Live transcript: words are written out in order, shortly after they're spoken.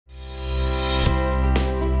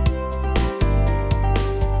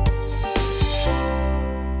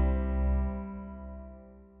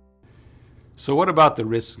So what about the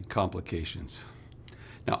risks and complications?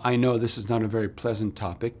 Now, I know this is not a very pleasant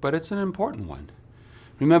topic, but it's an important one.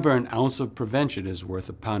 Remember, an ounce of prevention is worth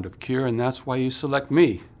a pound of cure, and that's why you select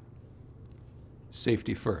me.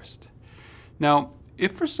 Safety first. Now,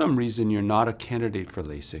 if for some reason you're not a candidate for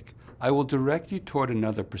LASIK, I will direct you toward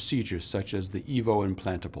another procedure such as the EVO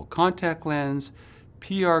implantable contact lens,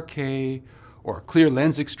 PRK, or clear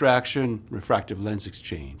lens extraction, refractive lens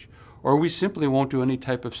exchange. Or we simply won't do any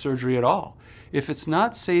type of surgery at all. If it's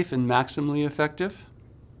not safe and maximally effective,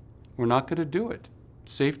 we're not going to do it.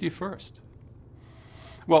 Safety first.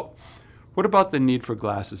 Well, what about the need for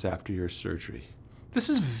glasses after your surgery? This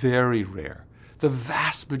is very rare. The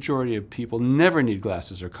vast majority of people never need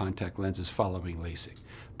glasses or contact lenses following LASIK.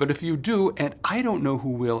 But if you do, and I don't know who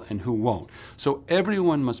will and who won't, so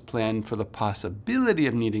everyone must plan for the possibility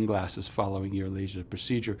of needing glasses following your laser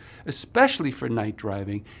procedure, especially for night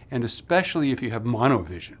driving and especially if you have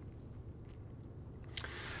monovision.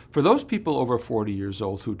 For those people over 40 years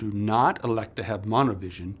old who do not elect to have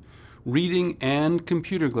monovision, reading and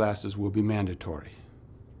computer glasses will be mandatory.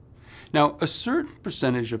 Now, a certain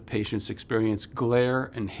percentage of patients experience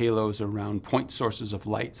glare and halos around point sources of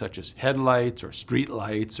light, such as headlights or street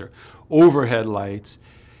lights or overhead lights,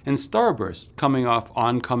 and starbursts coming off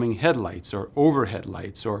oncoming headlights or overhead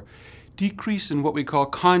lights, or decrease in what we call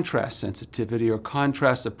contrast sensitivity or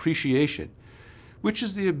contrast appreciation, which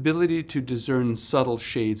is the ability to discern subtle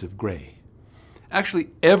shades of gray. Actually,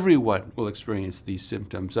 everyone will experience these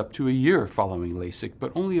symptoms up to a year following LASIK,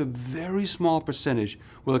 but only a very small percentage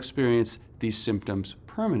will experience these symptoms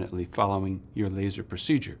permanently following your laser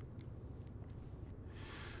procedure.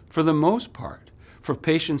 For the most part, for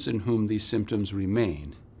patients in whom these symptoms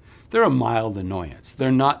remain, they're a mild annoyance.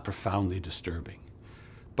 They're not profoundly disturbing.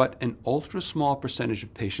 But an ultra-small percentage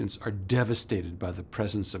of patients are devastated by the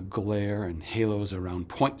presence of glare and halos around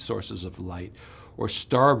point sources of light, or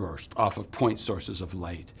starburst off of point sources of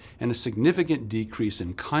light, and a significant decrease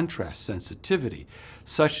in contrast sensitivity,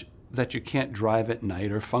 such that you can't drive at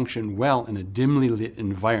night or function well in a dimly lit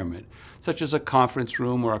environment, such as a conference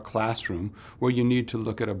room or a classroom where you need to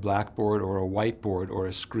look at a blackboard or a whiteboard or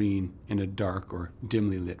a screen in a dark or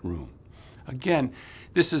dimly lit room. Again,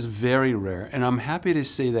 this is very rare, and I'm happy to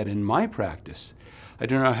say that in my practice, I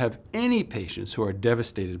do not have any patients who are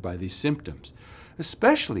devastated by these symptoms,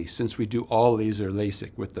 especially since we do all laser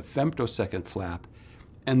LASIK with the femtosecond flap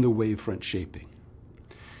and the wavefront shaping.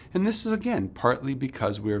 And this is, again, partly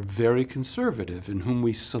because we're very conservative in whom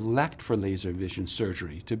we select for laser vision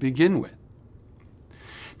surgery to begin with.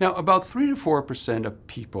 Now, about 3 to 4% of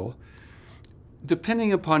people,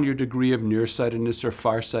 depending upon your degree of nearsightedness or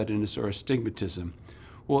farsightedness or astigmatism,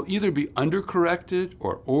 will either be undercorrected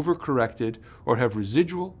or overcorrected or have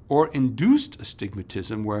residual or induced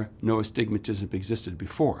astigmatism where no astigmatism existed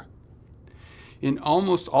before. In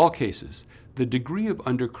almost all cases, the degree of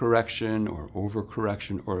undercorrection or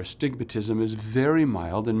overcorrection or astigmatism is very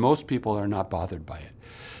mild and most people are not bothered by it.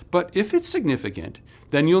 But if it's significant,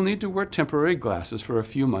 then you'll need to wear temporary glasses for a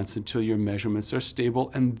few months until your measurements are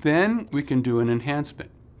stable, and then we can do an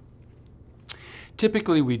enhancement.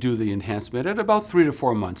 Typically, we do the enhancement at about 3 to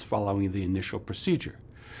 4 months following the initial procedure.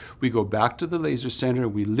 We go back to the laser center,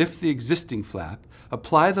 we lift the existing flap,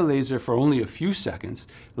 apply the laser for only a few seconds,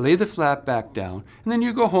 lay the flap back down, and then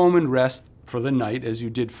you go home and rest for the night as you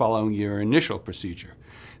did following your initial procedure.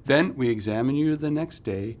 Then we examine you the next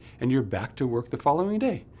day, and you're back to work the following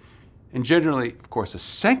day. And generally, of course, a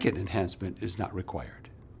second enhancement is not required.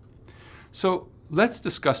 So let's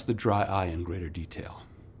discuss the dry eye in greater detail.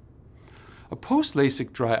 A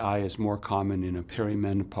post-LASIK dry eye is more common in a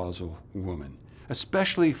perimenopausal woman,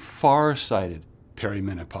 especially far-sighted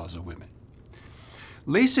perimenopausal women.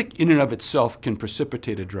 LASIK in and of itself can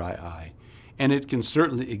precipitate a dry eye, and it can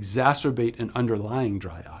certainly exacerbate an underlying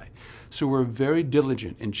dry eye. So we're very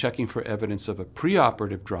diligent in checking for evidence of a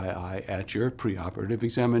preoperative dry eye at your preoperative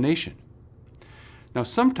examination. Now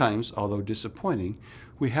sometimes, although disappointing,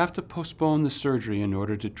 we have to postpone the surgery in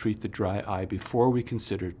order to treat the dry eye before we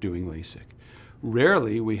consider doing LASIK.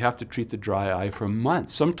 Rarely, we have to treat the dry eye for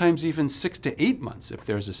months, sometimes even 6 to 8 months if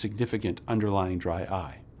there's a significant underlying dry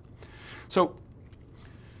eye. So,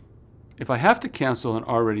 if I have to cancel an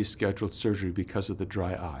already scheduled surgery because of the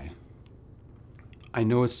dry eye, I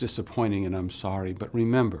know it's disappointing and I'm sorry, but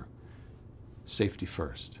remember, safety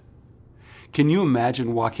first. Can you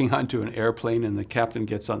imagine walking onto an airplane and the captain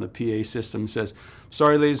gets on the PA system and says,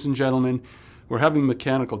 "Sorry, ladies and gentlemen, we're having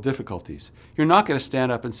mechanical difficulties." You're not going to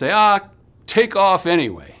stand up and say, "Take off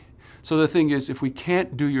anyway." So the thing is, if we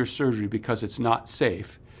can't do your surgery because it's not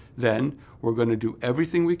safe, then we're going to do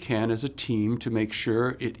everything we can as a team to make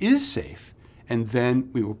sure it is safe and then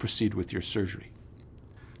we will proceed with your surgery.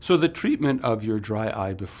 So the treatment of your dry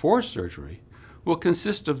eye before surgery will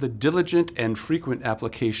consist of the diligent and frequent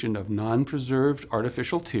application of non-preserved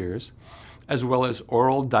artificial tears, as well as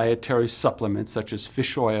oral dietary supplements such as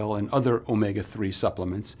fish oil and other omega-3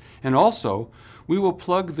 supplements. And also, we will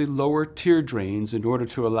plug the lower tear drains in order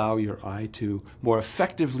to allow your eye to more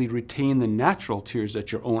effectively retain the natural tears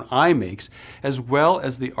that your own eye makes, as well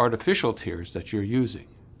as the artificial tears that you're using.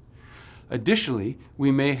 Additionally, we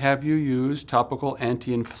may have you use topical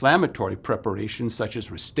anti-inflammatory preparations such as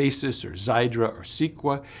Restasis or Xiidra or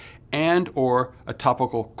Cequa, and or a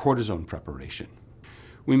topical cortisone preparation.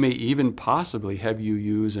 We may even possibly have you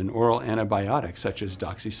use an oral antibiotic such as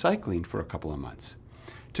doxycycline for a couple of months.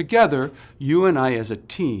 Together, you and I as a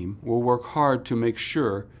team will work hard to make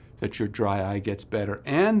sure that your dry eye gets better,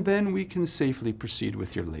 and then we can safely proceed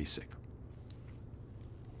with your LASIK.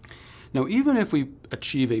 Now, even if we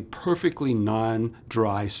achieve a perfectly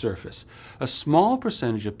non-dry surface, a small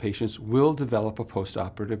percentage of patients will develop a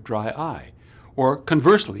postoperative dry eye. Or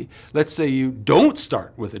conversely, let's say you don't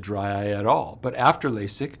start with a dry eye at all, but after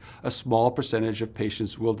LASIK, a small percentage of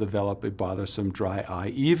patients will develop a bothersome dry eye,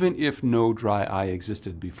 even if no dry eye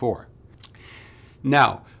existed before.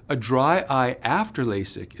 Now, a dry eye after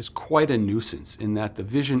LASIK is quite a nuisance in that the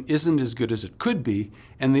vision isn't as good as it could be,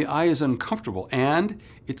 and the eye is uncomfortable, and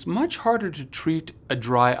it's much harder to treat a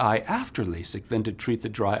dry eye after LASIK than to treat the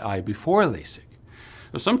dry eye before LASIK.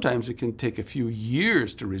 So sometimes it can take a few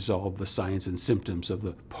years to resolve the signs and symptoms of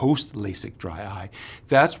the post-LASIK dry eye.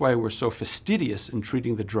 That's why we're so fastidious in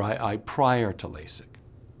treating the dry eye prior to LASIK.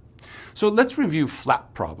 So let's review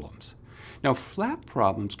flap problems. Now, flap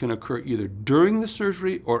problems can occur either during the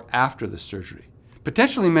surgery or after the surgery,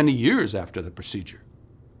 potentially many years after the procedure.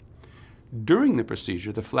 During the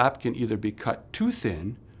procedure, the flap can either be cut too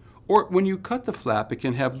thin, or when you cut the flap, it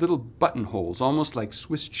can have little buttonholes, almost like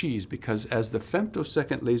Swiss cheese, because as the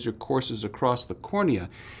femtosecond laser courses across the cornea,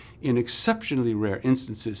 in exceptionally rare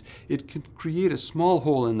instances, it can create a small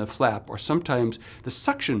hole in the flap, or sometimes the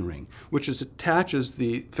suction ring, which attaches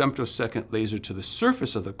the femtosecond laser to the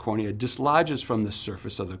surface of the cornea, dislodges from the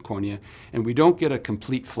surface of the cornea, and we don't get a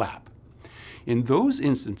complete flap. In those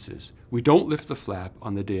instances, we don't lift the flap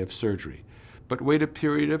on the day of surgery, but wait a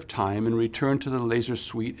period of time and return to the laser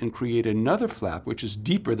suite and create another flap which is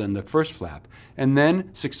deeper than the first flap, and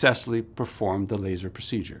then successfully perform the laser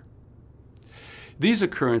procedure. These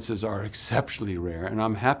occurrences are exceptionally rare, and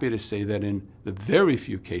I'm happy to say that in the very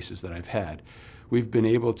few cases that I've had, we've been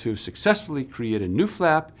able to successfully create a new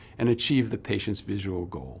flap and achieve the patient's visual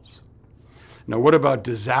goals. Now, what about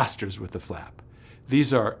disasters with the flap?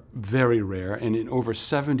 These are very rare, and in over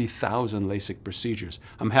 70,000 LASIK procedures,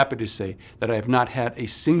 I'm happy to say that I have not had a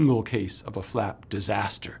single case of a flap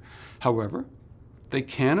disaster. However, they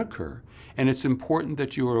can occur, and it's important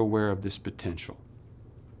that you are aware of this potential.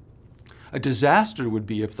 A disaster would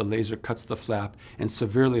be if the laser cuts the flap and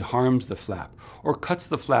severely harms the flap, or cuts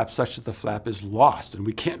the flap such that the flap is lost and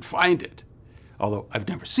we can't find it. Although I've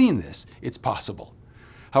never seen this, it's possible.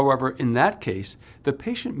 However, in that case, the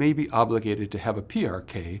patient may be obligated to have a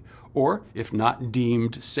PRK, or if not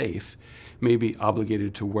deemed safe, may be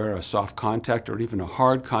obligated to wear a soft contact or even a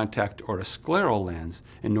hard contact or a scleral lens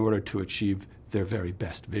in order to achieve their very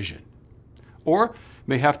best vision. Or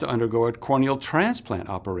may have to undergo a corneal transplant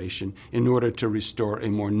operation in order to restore a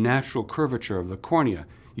more natural curvature of the cornea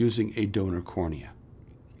using a donor cornea.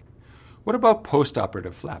 What about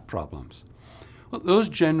postoperative flap problems? Well, those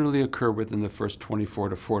generally occur within the first 24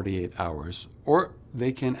 to 48 hours, or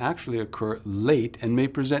they can actually occur late and may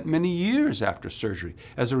present many years after surgery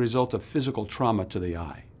as a result of physical trauma to the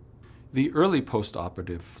eye. The early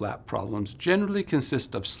postoperative flap problems generally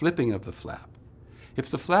consist of slipping of the flap. If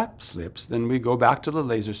the flap slips, then we go back to the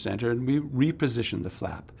laser center and we reposition the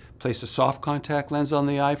flap, place a soft contact lens on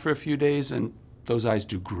the eye for a few days, and those eyes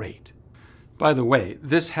do great. By the way,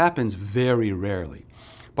 this happens very rarely,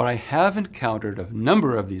 but I have encountered a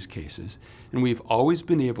number of these cases, and we've always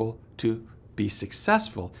been able to be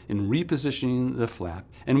successful in repositioning the flap,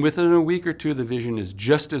 and within a week or two, the vision is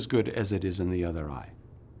just as good as it is in the other eye.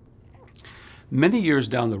 Many years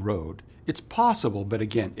down the road, it's possible, but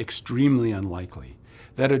again, extremely unlikely,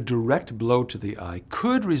 that a direct blow to the eye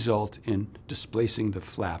could result in displacing the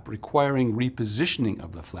flap, requiring repositioning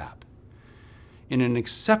of the flap. In an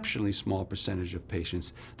exceptionally small percentage of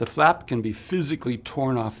patients, the flap can be physically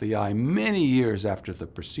torn off the eye many years after the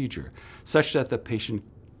procedure, such that the patient,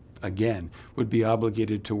 again, would be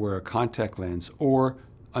obligated to wear a contact lens or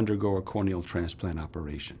undergo a corneal transplant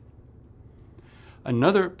operation.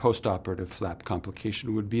 Another postoperative flap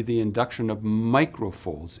complication would be the induction of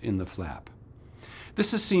microfolds in the flap.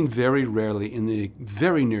 This is seen very rarely in the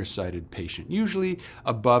very nearsighted patient, usually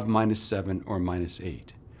above -7 or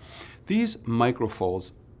 -8. These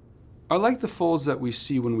microfolds are like the folds that we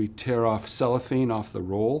see when we tear off cellophane off the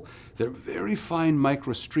roll. They're very fine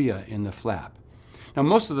microstria in the flap. Now,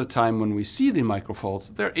 most of the time when we see the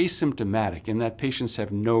microfolds, they're asymptomatic in that patients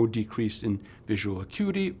have no decrease in visual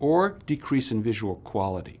acuity or decrease in visual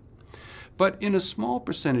quality. But in a small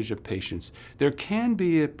percentage of patients, there can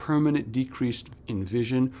be a permanent decrease in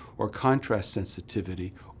vision or contrast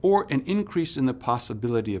sensitivity, or an increase in the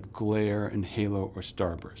possibility of glare and halo or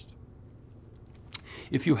starburst.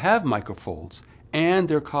 If you have microfolds and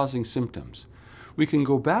they're causing symptoms, we can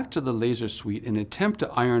go back to the laser suite and attempt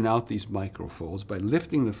to iron out these microfolds by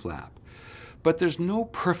lifting the flap. But there's no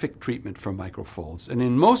perfect treatment for microfolds, and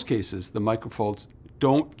in most cases, the microfolds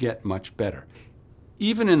don't get much better.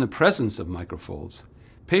 Even in the presence of microfolds,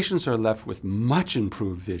 patients are left with much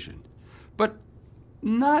improved vision, but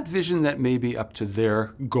not vision that may be up to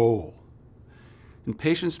their goal. And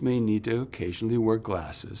patients may need to occasionally wear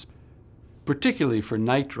glasses, particularly for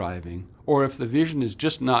night driving, or if the vision is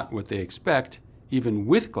just not what they expect, even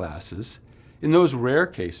with glasses. In those rare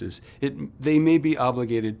cases, they may be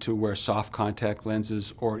obligated to wear soft contact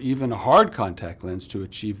lenses or even a hard contact lens to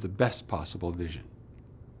achieve the best possible vision.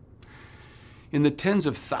 In the tens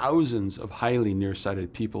of thousands of highly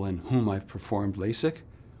nearsighted people in whom I've performed LASIK,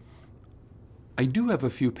 I do have a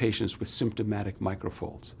few patients with symptomatic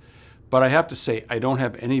microfolds. But I have to say, I don't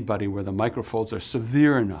have anybody where the microfolds are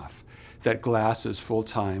severe enough that glasses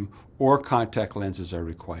full-time or contact lenses are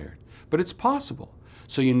required. But it's possible,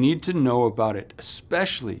 so you need to know about it,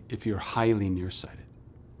 especially if you're highly nearsighted.